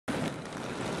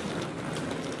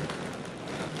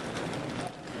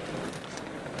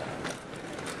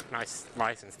nice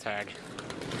license tag.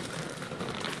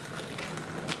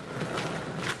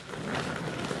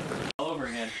 All over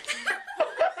again.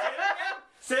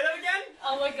 Say that again?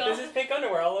 Oh my god. This is pink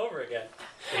underwear all over again.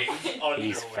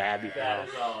 He's fabulous. That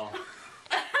is all.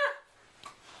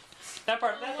 That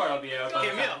part will be out.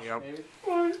 Okay, Emil. Yep. Maybe.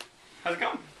 How's it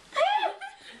going?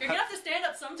 You're gonna have to stand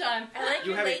up sometime. I like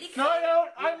You your have lady it. No, I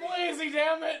don't. I'm lazy,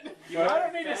 damn it. I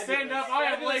don't need to stand up. I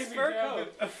am lazy, fur damn coat.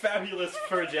 it. A fabulous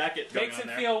fur jacket going Makes on it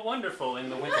there. feel wonderful in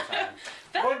the wintertime.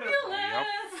 Fabulous!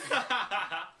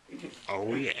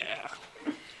 Oh yeah.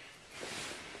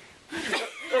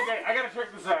 Okay, I gotta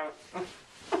check this out.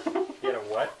 You know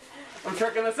what? I'm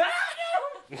checking this out.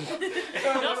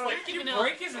 Can you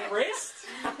break his wrist?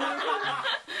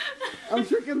 I'm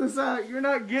checking this out. You're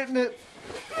not getting it.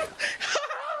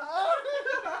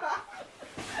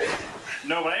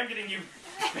 No, but I am getting you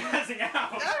passing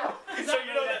out. So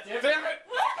you know that. Damn it!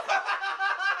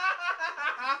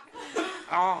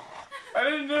 Oh. I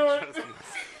didn't do it.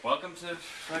 Welcome to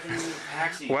fucking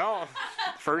Pax East. Well,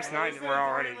 first night and we're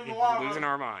already losing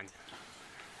our minds.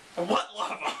 What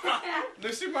lava?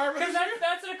 Lucy Marvin. Because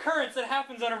that's an occurrence that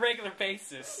happens on a regular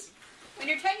basis. When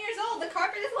you're 10 years old, the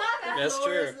carpet is lava. That's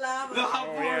true. The hot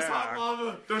floor is hot yeah.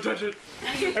 lava. Don't touch it.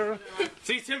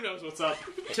 See, Tim knows what's up.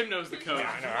 Tim knows the code.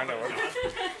 I know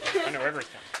everything. I know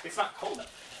everything. It's not cold up.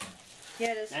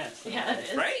 Yeah, it is. Yeah,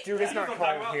 it is. Right? Dude, it's not That's what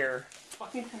I'm cold talking here.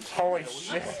 Holy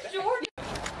shit.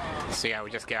 So yeah, we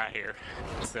just got here.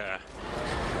 It's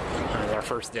our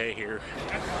first day here.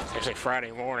 It's actually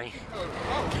Friday morning.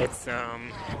 It's I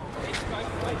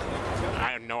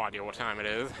have no idea what time it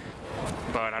is,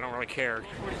 but I don't really care.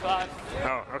 45.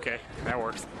 Oh, okay, that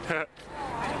works.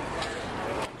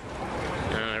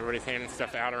 Everybody's handing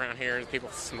stuff out around here. There's people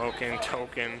smoking,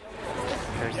 toking.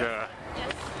 There's oh,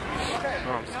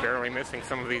 I'm just barely missing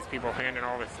some of these people handing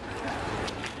all this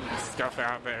stuff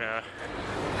out that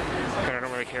I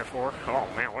don't really care for. Oh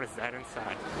man, what is that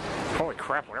inside? Holy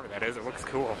crap, whatever that is, it looks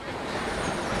cool.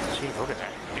 Jeez, look at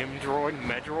that. M-Droid,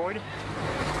 Medroid?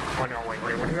 Oh no, wait,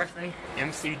 what does that say?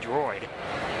 MC Droid.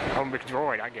 Oh,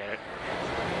 McDroid, I get it.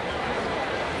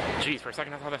 Jeez, for a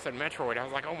second I thought that said Metroid. I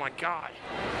was like, oh my god,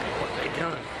 what have they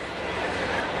done?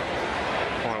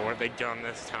 Boy, what have they done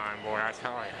this time, boy, I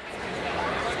tell you.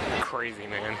 Crazy,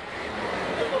 man.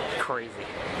 Crazy.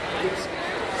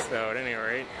 So at any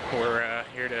rate, we're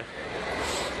here to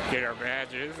get our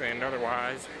badges, and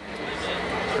otherwise,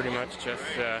 pretty much just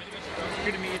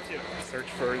Good to meet you too. search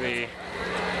for the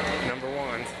number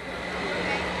ones.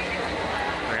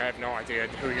 I have no idea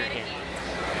who you're in.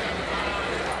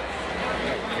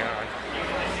 Oh god.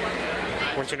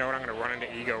 Once you know what, I'm gonna run into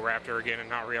Ego Raptor again and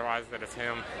not realize that it's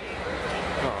him.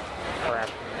 Oh crap.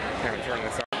 I'm gonna turn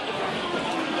this off.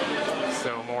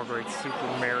 So more great Super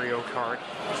Mario Kart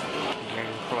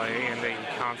gameplay in the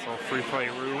console free play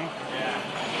room.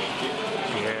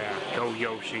 Yeah, go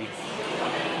Yoshi.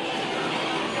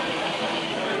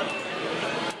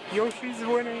 Yoshi's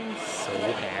winning. So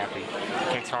happy.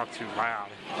 Can't talk too loud.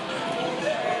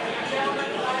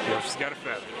 Yoshi's got a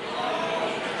feather.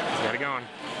 He's got it going.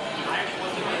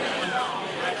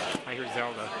 I hear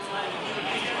Zelda.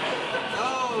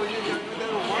 Oh, you're doing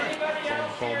that work.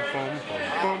 Boom, boom, boom,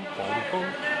 boom, boom, boom.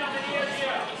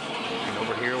 And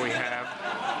over here we have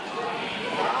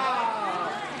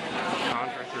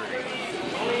Contra 3.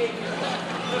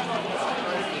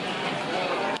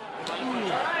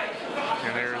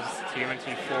 And there's TMNT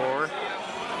 4.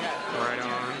 Right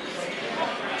on.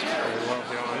 Very well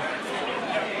done.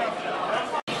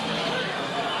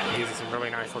 These are some really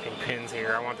nice looking pins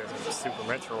here. I want this Super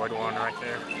Metroid one right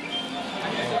there.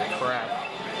 Holy crap.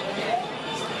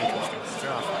 Interesting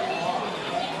stuff.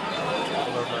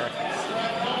 Hello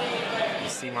graphics. You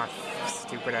see my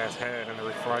stupid ass head in the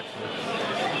reflection.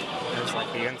 There's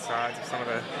like the insides of some of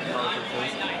the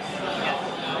cartridges.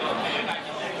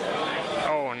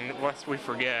 Oh, and lest we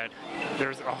forget,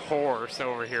 there's a horse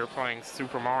over here playing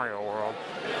Super Mario World.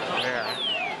 Yeah.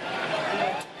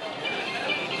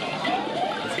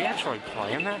 Is he actually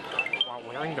playing that while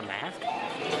wearing the mask?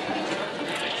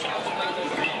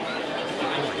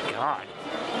 Oh my god.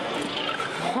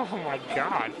 Oh my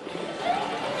god.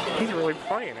 He's really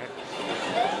playing it.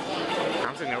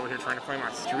 I'm sitting over here trying to play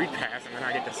my Street Pass and then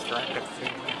I get distracted.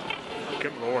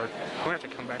 Good lord. I'm gonna have to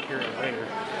come back here later.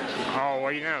 Oh,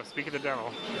 well, you know, speak of the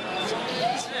devil.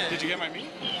 Did you get my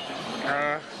meat?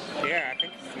 Yeah, I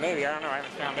think maybe. I don't know. I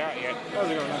haven't found out yet. How's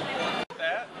it going?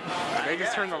 That? They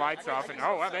just turned the lights off and,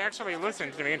 oh, well, they actually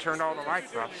listened to me and turned all the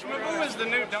lights off. Shmubu is the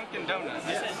new Dunkin' Donuts.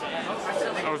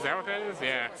 Oh, is that what that is?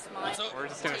 Yeah. We're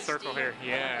just in a circle here.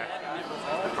 Yeah.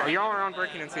 Oh, y'all are on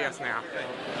Breaking in CS now.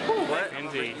 What?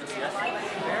 Indeed.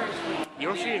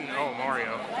 Yoshi and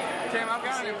Mario. Tim, I've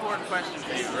got an important question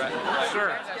for you, right?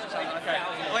 Sure. Okay.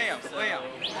 Liam.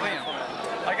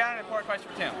 I got an important question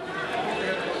for Tim.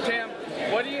 Tim,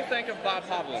 what do you think of Bob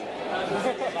Hovland?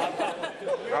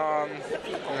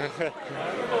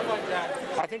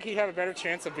 I think he'd have a better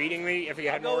chance of beating me if he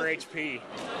had more HP.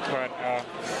 But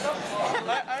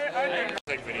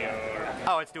big video.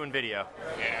 Oh, it's doing video.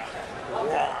 Yeah.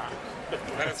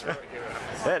 That is really good.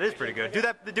 That is pretty good.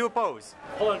 Do a pose.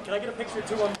 Hold on, can I get a picture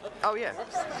too? Oh yeah.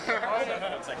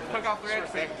 Took off the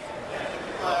HP.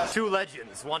 Two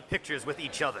legends want pictures with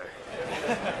each other.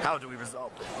 How do we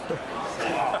resolve this?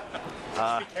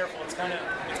 Be careful, it's kind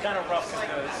of rough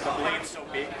because the blade's so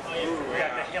big.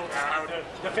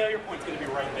 The failure point's going to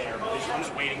be right there. I'm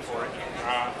just waiting for it.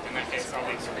 In that case, I'll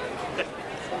leave.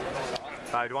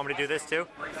 Do you want me to do this too?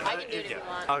 I can do it if you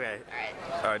want. Okay.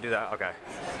 Alright, do that. Okay.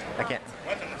 I can't.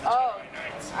 Oh,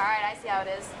 alright, I see how it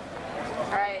is.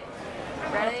 Alright,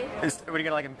 ready? What are you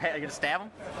gonna like? Are you gonna stab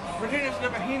him?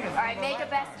 Alright, make the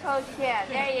best pose you can.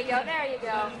 There you go, there you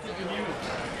go.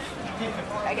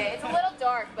 Okay, it's a little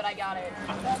dark, but I got it.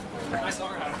 I saw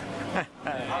her.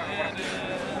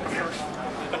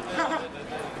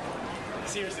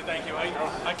 Seriously, thank you.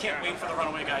 I can't wait for the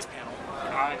Runaway Guys panel.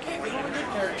 I can't wait for good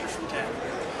characters from town.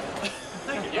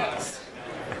 Thank you. Yes.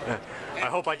 I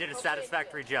hope I did a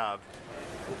satisfactory job.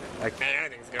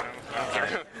 Anything's going.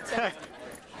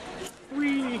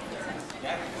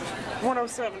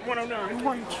 107, 109,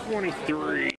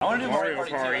 123. I want to do Mario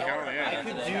Party, hell yeah.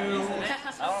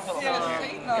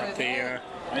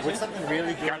 With something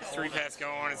really good. Got the street pass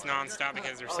going, it's non-stop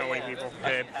because there's so many people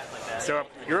dead. So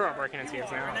you're up breaking into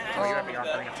games now. Or you have the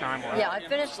offering of time left. Yeah, I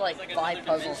finished like 5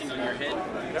 puzzles today.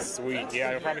 Sweet.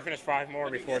 Yeah, you'll probably finish 5 more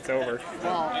before it's over.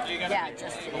 Well, yeah,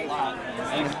 just today.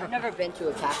 I've never been to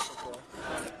a Pax before.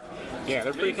 Yeah,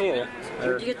 they're pretty cool.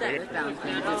 Where'd you get that wristband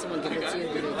thing? Did someone give it to you?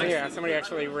 Did it Yeah, somebody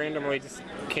actually randomly just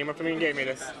came up to me and gave me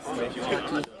this. So, It's pretty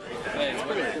cool.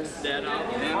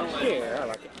 yeah, I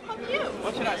like it.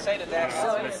 What should I say to that?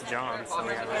 Miss John. So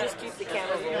we have Just keep the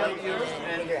camera rolling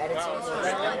and your editing and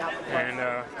slide out. and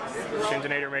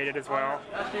Shindonator made it as well.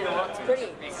 It's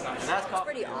pretty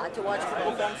odd to watch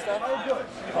people film stuff.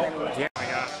 Yeah, I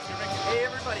got it. Hey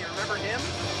everybody, remember him?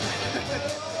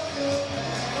 I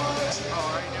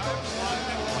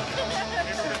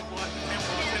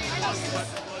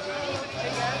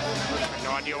have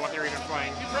no idea what they're even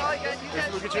playing.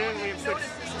 There's Luka Jin, we have 6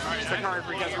 Sakari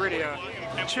Freak has Iridia,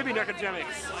 Chibi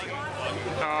Necogenics,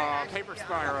 Paper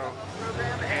Spyro,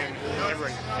 and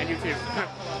everybody, and you too.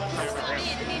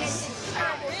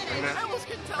 And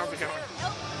how's it going?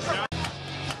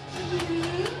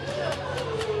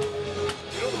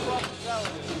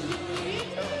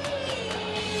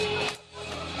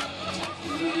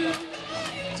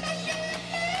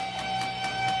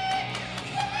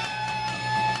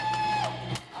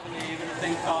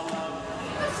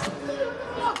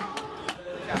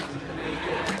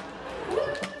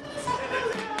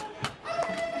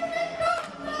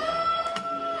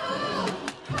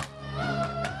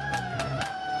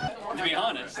 To be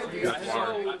honest,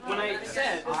 when I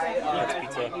said,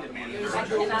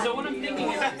 so what I'm thinking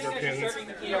is, I think I should start being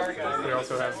the PR guy. We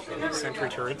also have Sentry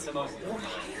turrets. Dude, you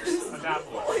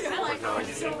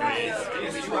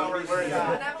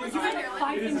have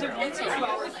 5 things every 2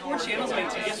 hours, 4 channels, make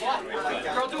 2. Guess what?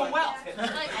 Girl doing well.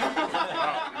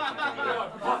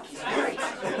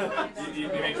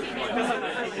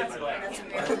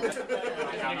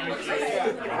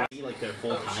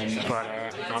 But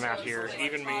I'm out here.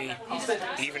 Even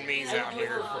me's out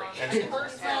here.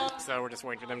 So we're just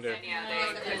waiting for them to,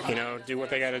 do what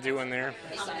they got to do in there.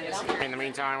 In the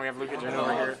meantime, we have Luka Jin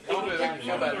over here. That's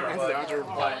Dodger.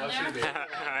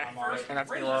 And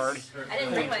that's Gerard.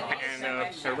 And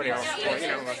everybody else.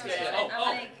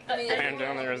 And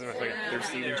down there is there's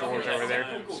Steve and George over there.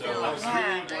 So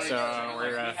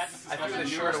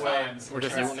we're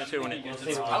just doing it.